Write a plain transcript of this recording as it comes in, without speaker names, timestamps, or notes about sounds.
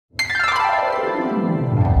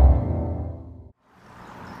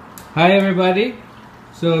Hi everybody.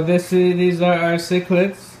 So these are our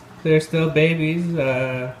cichlids. They're still babies.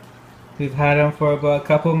 We've had them for about a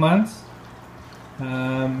couple months.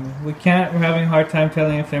 We're having a hard time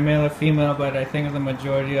telling if they're male or female, but I think the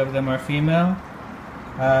majority of them are female.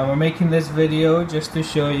 We're making this video just to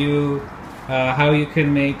show you how you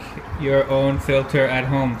can make your own filter at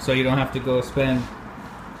home, so you don't have to go spend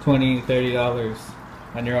 $20–$30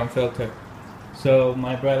 on your own filter. So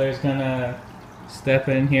my brother's gonna step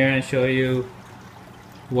in here and show you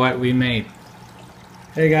what we made.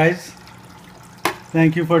 Hey guys,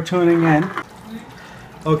 thank you for tuning in.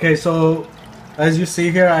 Okay, so as you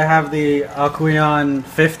see here, I have the Aquarium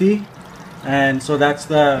 50, and so that's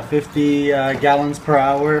the 50 gallons per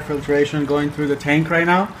hour filtration going through the tank right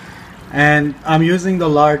now, and I'm using the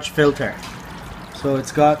large filter. So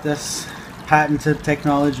it's got this patented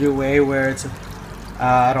technology way where it's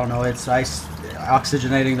I don't know, it's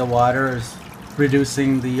oxygenating the water, is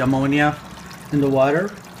reducing the ammonia in the water.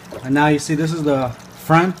 And now you see this is the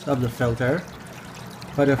front of the filter,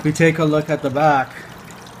 but if we take a look at the back,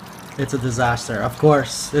 it's a disaster. Of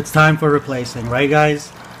course, it's time for replacing, right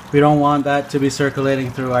guys? We don't want that to be circulating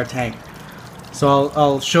through our tank. So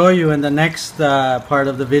I'll show you in the next part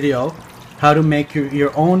of the video how to make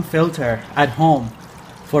your own filter at home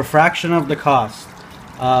for a fraction of the cost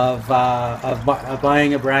of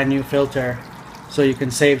buying a brand new filter. So you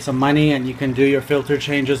can save some money and you can do your filter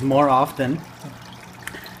changes more often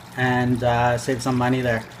and save some money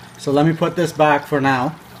there. So let me put this back for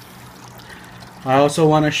now. I also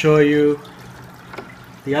want to show you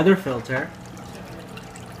the other filter.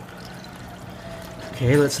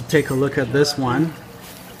 Okay, let's take a look at this one.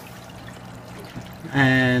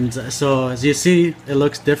 And so as you see, it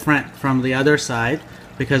looks different from the other side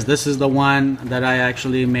because this is the one that I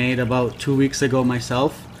actually made about 2 weeks ago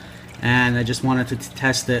myself. And I just wanted to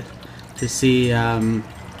test it to see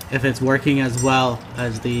if it's working as well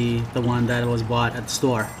as the one that was bought at the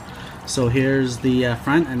store. So here's the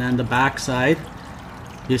front, and then the back side.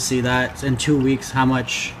 You see that in 2 weeks how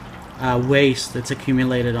much waste it's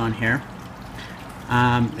accumulated on here.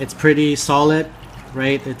 It's pretty solid,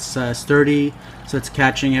 right? It's sturdy, so it's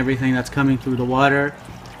catching everything that's coming through the water.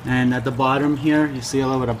 And at the bottom here you see a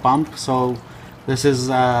little bit of bump, so this is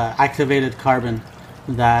activated carbon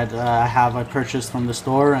that I purchased from the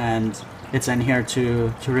store, and it's in here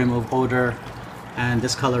to remove odor and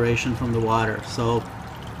discoloration from the water. So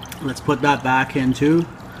let's put that back into,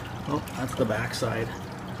 oh, that's the back side.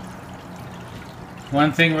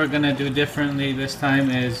 One thing we're gonna do differently this time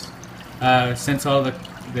is since all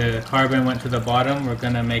the carbon went to the bottom, we're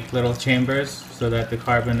gonna make little chambers so that the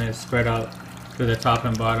carbon is spread out to the top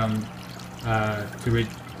and bottom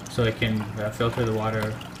so it can filter the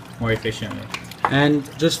water more efficiently. And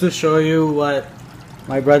just to show you what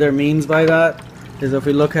my brother means by that is if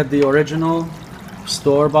we look at the original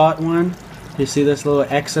store-bought one, you see this little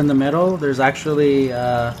X in the middle. There's actually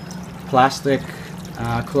plastic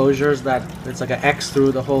closures that it's like an X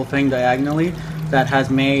through the whole thing diagonally that has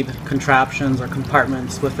made contraptions or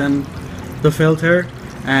compartments within the filter.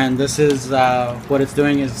 And this is what it's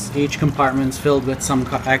doing is each compartment's filled with some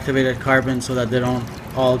activated carbon so that they don't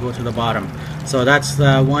all go to the bottom. So that's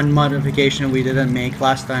the one modification we didn't make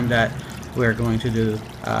last time that we're going to do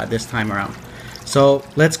this time around. So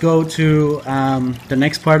let's go to the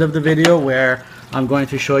next part of the video where I'm going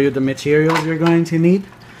to show you the materials you're going to need,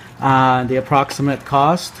 the approximate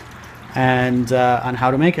cost, and on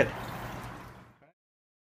how to make it.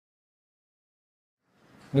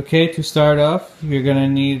 Okay, to start off, you're gonna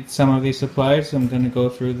need some of these supplies. I'm gonna go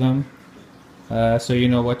through them so you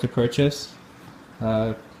know what to purchase.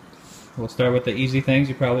 We'll start with the easy things.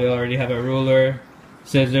 You probably already have a ruler,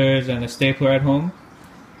 scissors, and a stapler at home,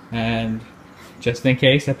 and just in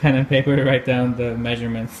case, a pen and paper to write down the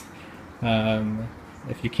measurements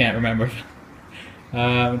if you can't remember.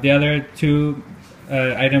 The other two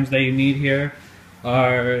items that you need here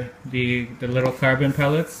are the little carbon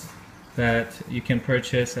pellets that you can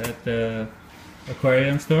purchase at the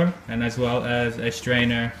aquarium store, and as well as a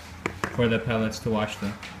strainer for the pellets to wash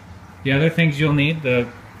them. The other things you'll need, the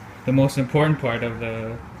most important part of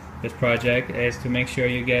this project, is to make sure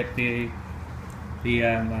you get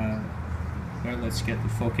let's get the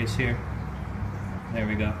focus here. There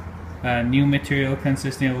we go. New material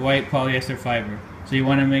consisting of white polyester fiber. So you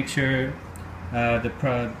want to make sure the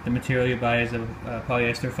material you buy is of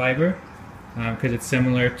polyester fiber, because it's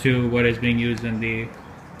similar to what is being used in the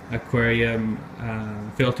aquarium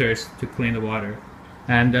filters to clean the water.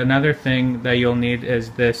 And another thing that you'll need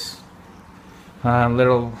is this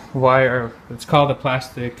little wire. It's called a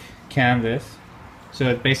plastic canvas. So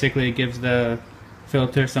it basically gives the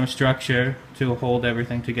filter some structure to hold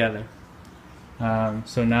everything together.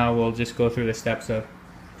 So now we'll just go through the steps of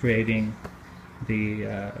creating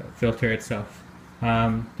the filter itself.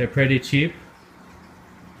 They're pretty cheap.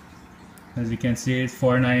 As you can see, it's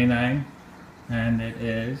 $4.99, and it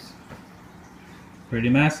is pretty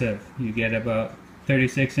massive. You get about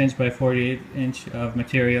 36 inch by 48 inch of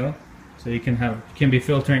material, so you can be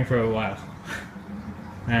filtering for a while.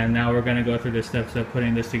 And now we're going to go through the steps of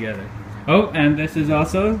putting this together. Oh, and this is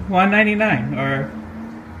also $1.99 or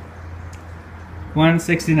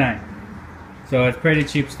 $1.69. So it's pretty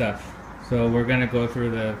cheap stuff. So we're going to go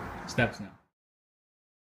through the steps now.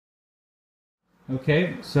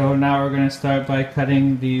 Okay, so now we're going to start by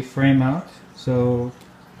cutting the frame out. So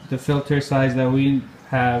the filter size that we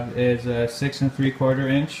have is a 6 3/4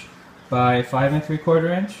 inch by 5 3/4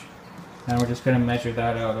 inch, and we're just going to measure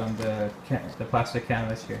that out on the plastic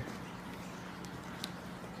canvas here.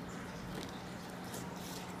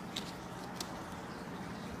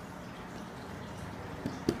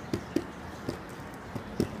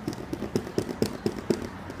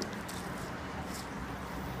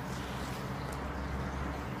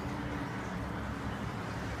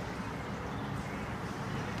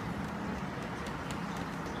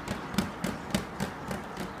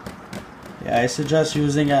 Yeah, I suggest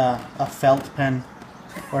using a felt pen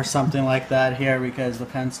or something like that here, because the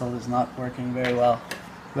pencil is not working very well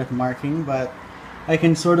with marking, but I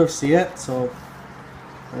can sort of see it, so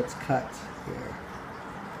let's cut here.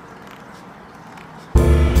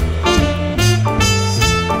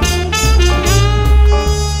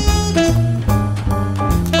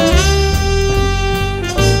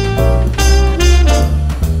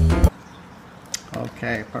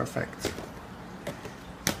 Okay, perfect.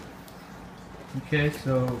 Okay,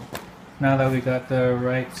 so now that we got the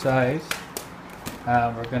right size,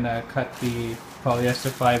 we're going to cut the polyester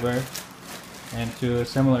fiber into a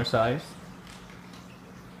similar size.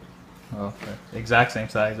 Well, the exact same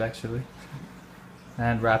size actually.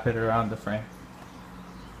 And wrap it around the frame.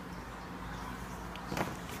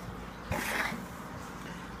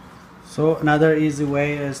 So another easy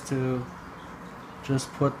way is to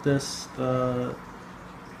just put the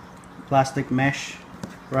plastic mesh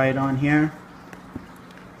right on here.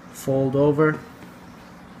 Fold over,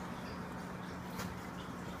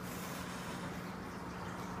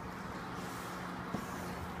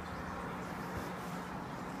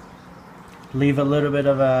 leave a little bit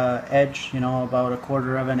of a edge, you know, about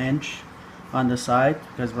 1/4 of an inch on the side,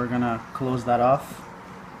 because we're gonna close that off.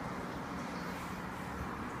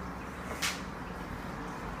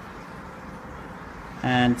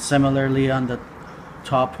 And similarly on the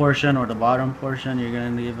top portion or the bottom portion, you're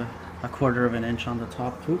gonna leave a 1/4 of an inch on the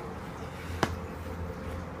top too.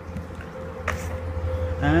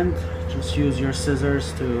 And just use your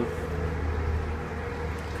scissors to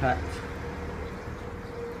cut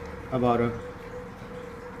about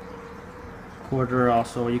 1/4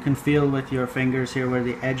 also. You can feel with your fingers here where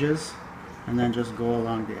the edge is, and then just go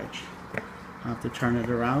along the edge. I have to turn it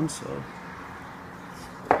around, so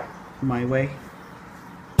my way.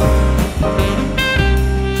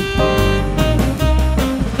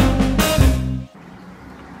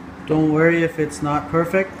 Don't worry if it's not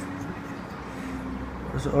perfect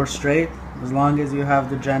or straight. As long as you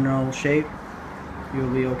have the general shape,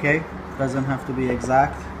 you'll be okay. Doesn't have to be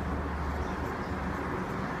exact.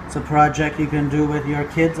 It's a project you can do with your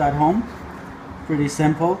kids at home. Pretty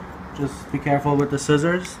simple. Just be careful with the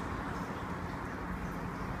scissors.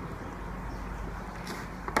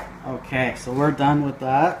 Okay, so we're done with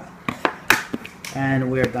that.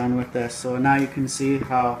 And we're done with this. So now you can see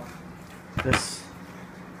how this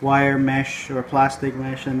wire mesh or plastic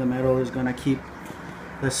mesh in the middle is going to keep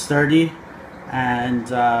this sturdy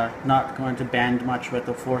and not going to bend much with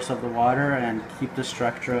the force of the water, and keep the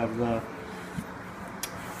structure of the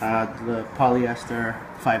polyester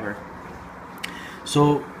fiber.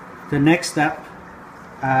 So the next step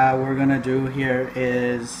we're going to do here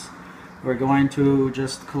is we're going to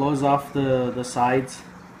just close off the sides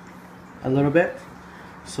a little bit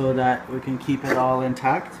so that we can keep it all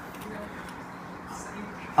intact.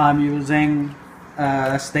 I'm using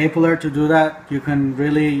a stapler to do that. You can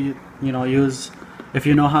really, you know, use, if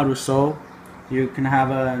you know how to sew, you can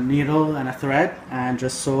have a needle and a thread and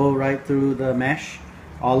just sew right through the mesh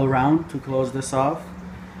all around to close this off.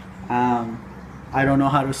 I don't know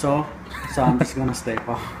how to sew, so I'm just gonna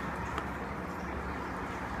staple.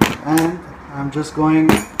 And I'm just going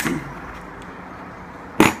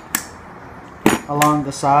along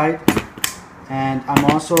the side, and I'm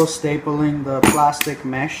also stapling the plastic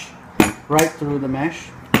mesh right through the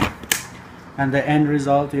mesh, and the end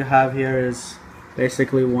result you have here is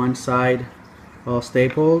basically one side all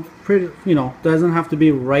stapled. Pretty, you know, doesn't have to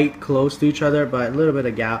be right close to each other, but a little bit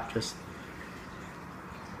of gap just.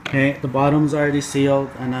 Okay, the bottom's already sealed,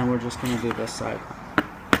 and then we're just gonna do this side.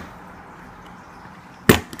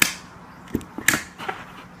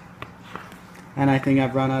 And I think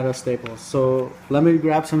I've run out of staples, so let me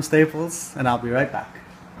grab some staples and I'll be right back.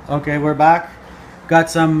 Okay, we're back. Got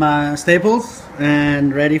some staples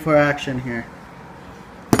and ready for action here.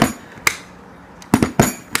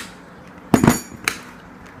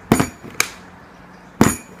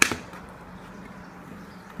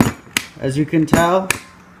 As you can tell,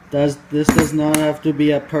 this does not have to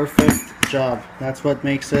be a perfect job. That's what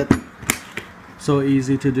makes it so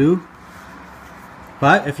easy to do.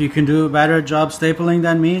 But if you can do a better job stapling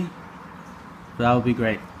than me, that would be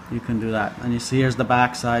great. You can do that. And you see here's the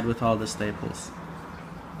back side with all the staples.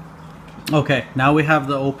 Okay, now we have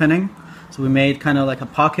the opening. So we made kind of like a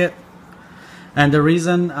pocket. And the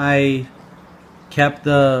reason I kept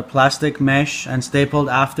the plastic mesh and stapled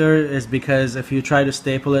after is because if you try to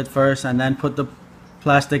staple it first and then put the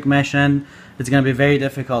plastic mesh in, it's going to be very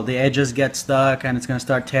difficult. The edges get stuck and it's going to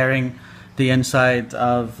start tearing the inside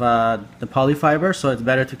of the polyfiber, so it's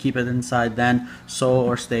better to keep it inside then sew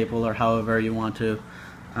or staple or however you want to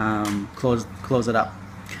close it up.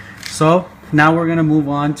 So now we're going to move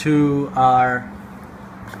on to our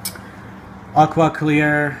aqua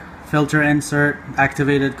clear filter insert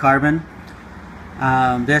activated carbon.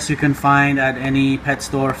 This you can find at any pet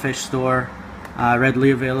store, fish store,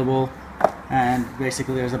 readily available, and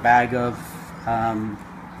basically there's a bag of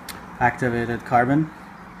activated carbon.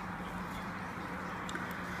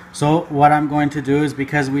 So what I'm going to do is,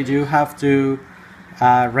 because we do have to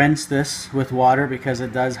rinse this with water because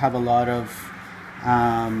it does have a lot of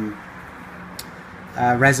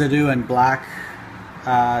residue and black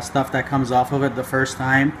stuff that comes off of it the first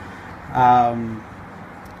time,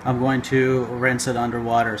 I'm going to rinse it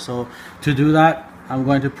underwater. So to do that, I'm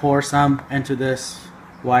going to pour some into this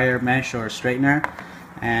wire mesh or straightener,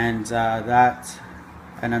 and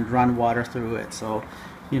and then run water through it. So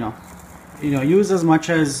you know, use as much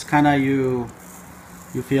as kind of you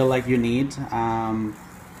feel like you need.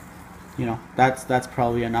 You know, that's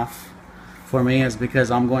probably enough for me, is because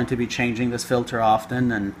I'm going to be changing this filter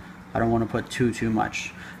often and I don't want to put too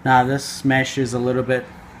much. Now this mesh is a little bit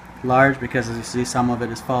large because, as you see, some of it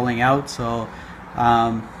is falling out, so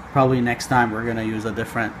probably next time we're going to use a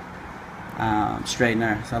different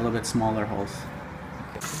straightener. It's a little bit smaller holes.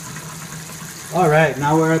 Alright,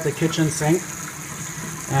 now we're at the kitchen sink,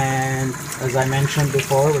 and as I mentioned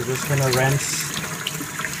before, we're just going to rinse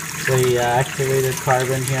the activated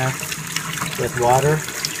carbon here with water,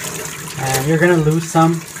 and you're going to lose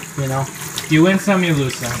some, you know. You win some, you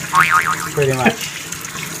lose some. Pretty much.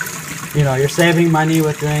 You know, you're saving money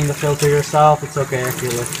with doing the filter yourself. It's okay if you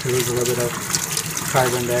lose a little bit of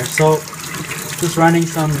carbon there. So just running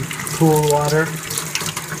some cool water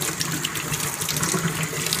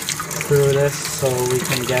through this so we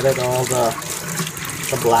can get it all the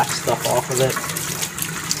black stuff off of it.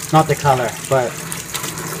 Not the color, but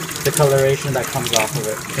the coloration that comes off of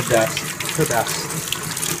it. The dust. The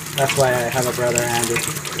dust. That's why I have a brother handy.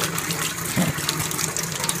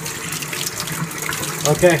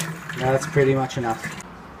 Okay, that's pretty much enough.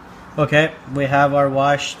 Okay, we have our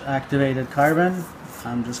washed activated carbon.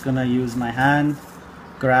 I'm just gonna use my hand,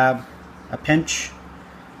 grab a pinch,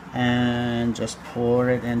 and just pour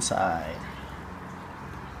it inside.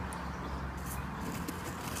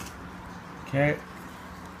 Okay,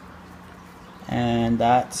 and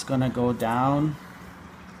that's gonna go down.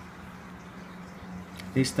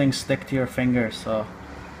 These things stick to your fingers, so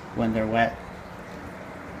when they're wet,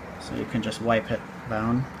 so you can just wipe it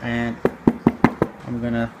down. And I'm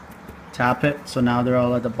gonna tap it, so now they're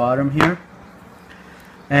all at the bottom here.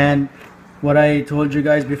 And what I told you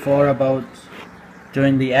guys before about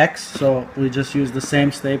doing the X, so we just use the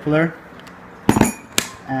same stapler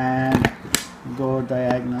and go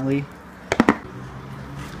diagonally.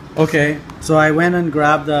 Okay, so I went and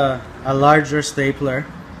grabbed a larger stapler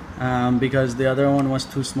because the other one was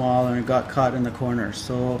too small and it got caught in the corner.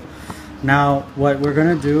 So now what we're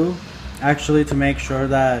gonna do, actually, to make sure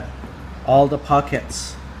that all the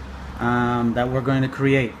pockets that we're going to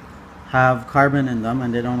create have carbon in them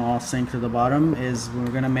and they don't all sink to the bottom, is we're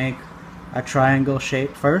going to make a triangle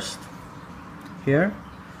shape first here,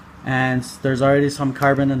 and there's already some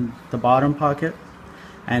carbon in the bottom pocket,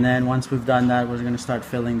 and then once we've done that, we're going to start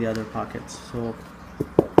filling the other pockets. So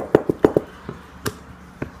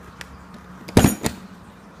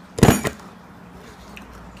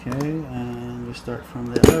okay, and we start from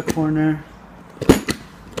the other corner.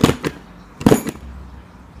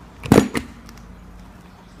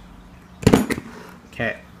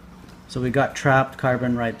 Okay, so we got trapped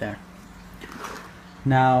carbon right there.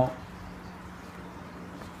 Now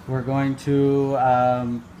we're going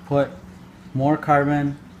to put more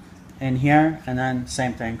carbon in here, and then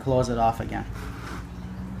same thing, close it off again.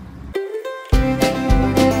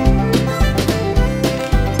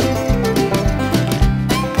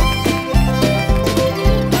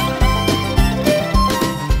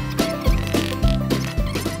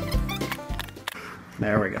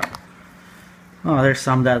 There we go. Oh, there's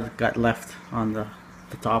some that got left on the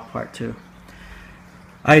top part too.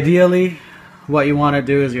 Ideally, what you want to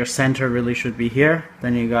do is your center really should be here.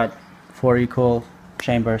 Then you got 4 equal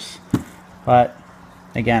chambers. But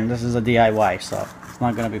again, this is a DIY, so it's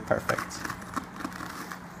not going to be perfect.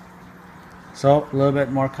 So a little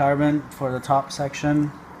bit more carbon for the top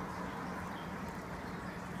section.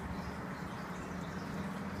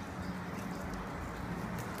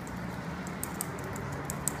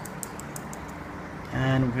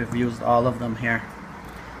 And we've used all of them here,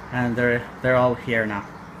 and they're all here now.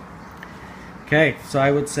 Okay, so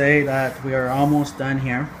I would say that we are almost done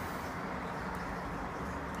here.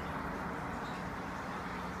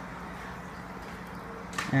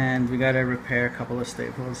 And we gotta repair a couple of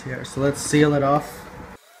staples here, so let's seal it off.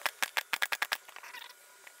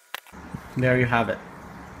 There you have it.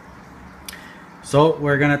 So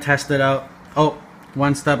we're gonna test it out. Oh,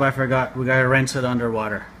 one step I forgot, we gotta rinse it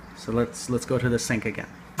underwater. So let's go to the sink again.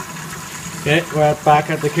 Okay, we're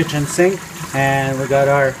back at the kitchen sink, and we got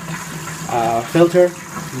our filter.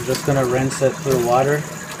 I'm just gonna rinse it through water.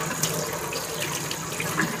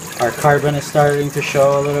 Our carbon is starting to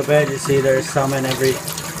show a little bit. You see there's some in every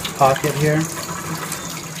pocket here.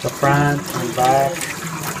 The front and back.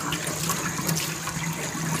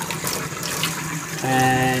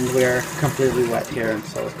 And we're completely wet here.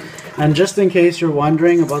 And just in case you're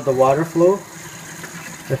wondering about the water flow,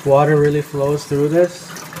 if water really flows through this,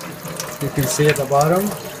 you can see at the bottom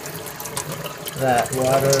that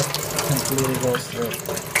water completely goes through.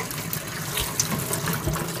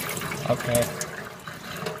 Okay,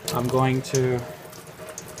 I'm going to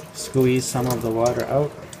squeeze some of the water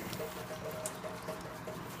out.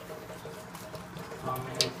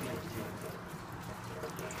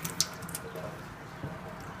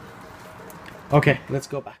 Okay, let's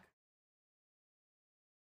go back.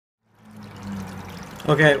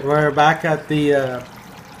 Okay, we're back at the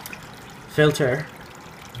filter,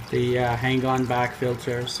 the hang-on back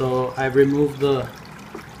filter. So I've removed the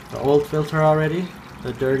old filter already,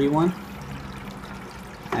 the dirty one,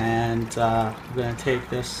 and I'm going to take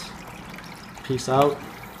this piece out,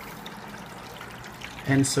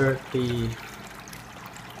 insert the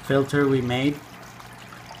filter we made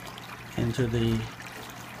into the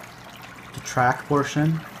track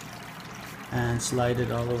portion, and slide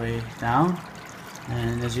it all the way down.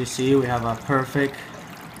 And as you see, we have a perfect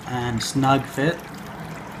and snug fit,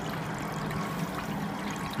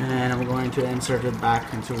 and I'm going to insert it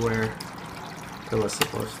back into where it was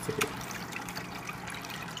supposed to be.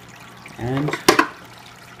 And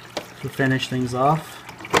to finish things off,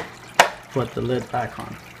 put the lid back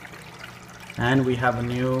on, and we have a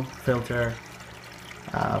new filter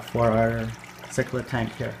for our Cichlid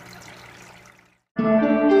tank here.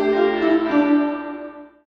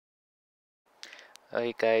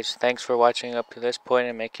 Alright guys, thanks for watching up to this point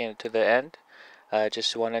and making it to the end.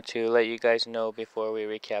 Just wanted to let you guys know before we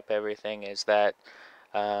recap everything is that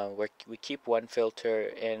we keep one filter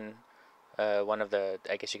in one of the,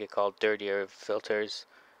 I guess you could call dirtier filters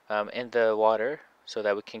in the water, so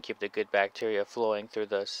that we can keep the good bacteria flowing through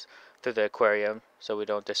the aquarium, so we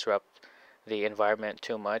don't disrupt the environment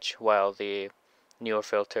too much, while the newer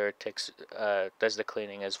filter does the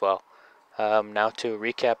cleaning as well. Now to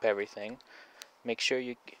recap everything. Make sure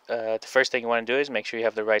you, the first thing you want to do is make sure you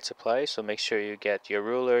have the right supplies. So make sure you get your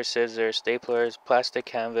ruler, scissors, staplers, plastic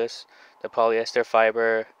canvas, the polyester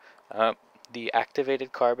fiber, the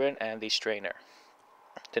activated carbon, and the strainer.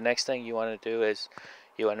 The next thing you want to do is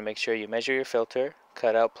you want to make sure you measure your filter,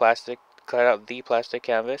 cut out the plastic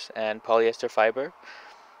canvas and polyester fiber.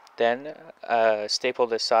 Then staple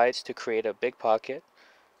the sides to create a big pocket.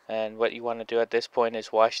 And what you want to do at this point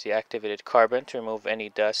is wash the activated carbon to remove any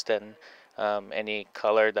dust and any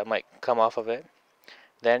color that might come off of it.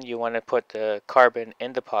 Then you want to put the carbon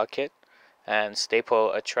in the pocket and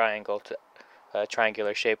staple a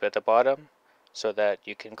triangular shape at the bottom, so that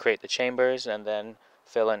you can create the chambers, and then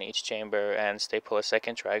fill in each chamber and staple a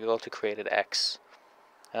second triangle to create an X.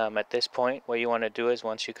 At this point, what you want to do is,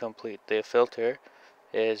 once you complete the filter,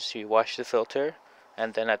 is you wash the filter,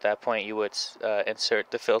 and then at that point you would insert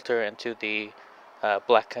the filter into the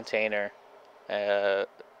black container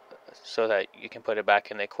so that you can put it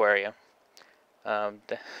back in the aquarium.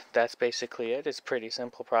 That's basically it. It's a pretty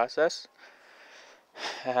simple process.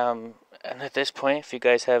 And at this point, if you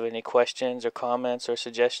guys have any questions or comments or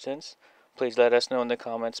suggestions, please let us know in the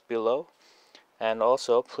comments below. And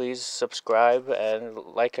also, please subscribe and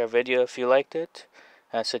like our video if you liked it,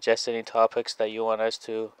 and suggest any topics that you want us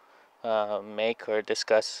to make or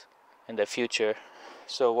discuss in the future.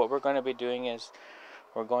 So what we're going to be doing is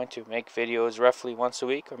we're going to make videos roughly once a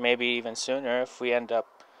week, or maybe even sooner if we end up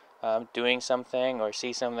doing something or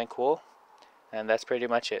see something cool. And that's pretty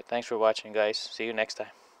much it. Thanks for watching, guys. See you next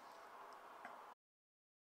time.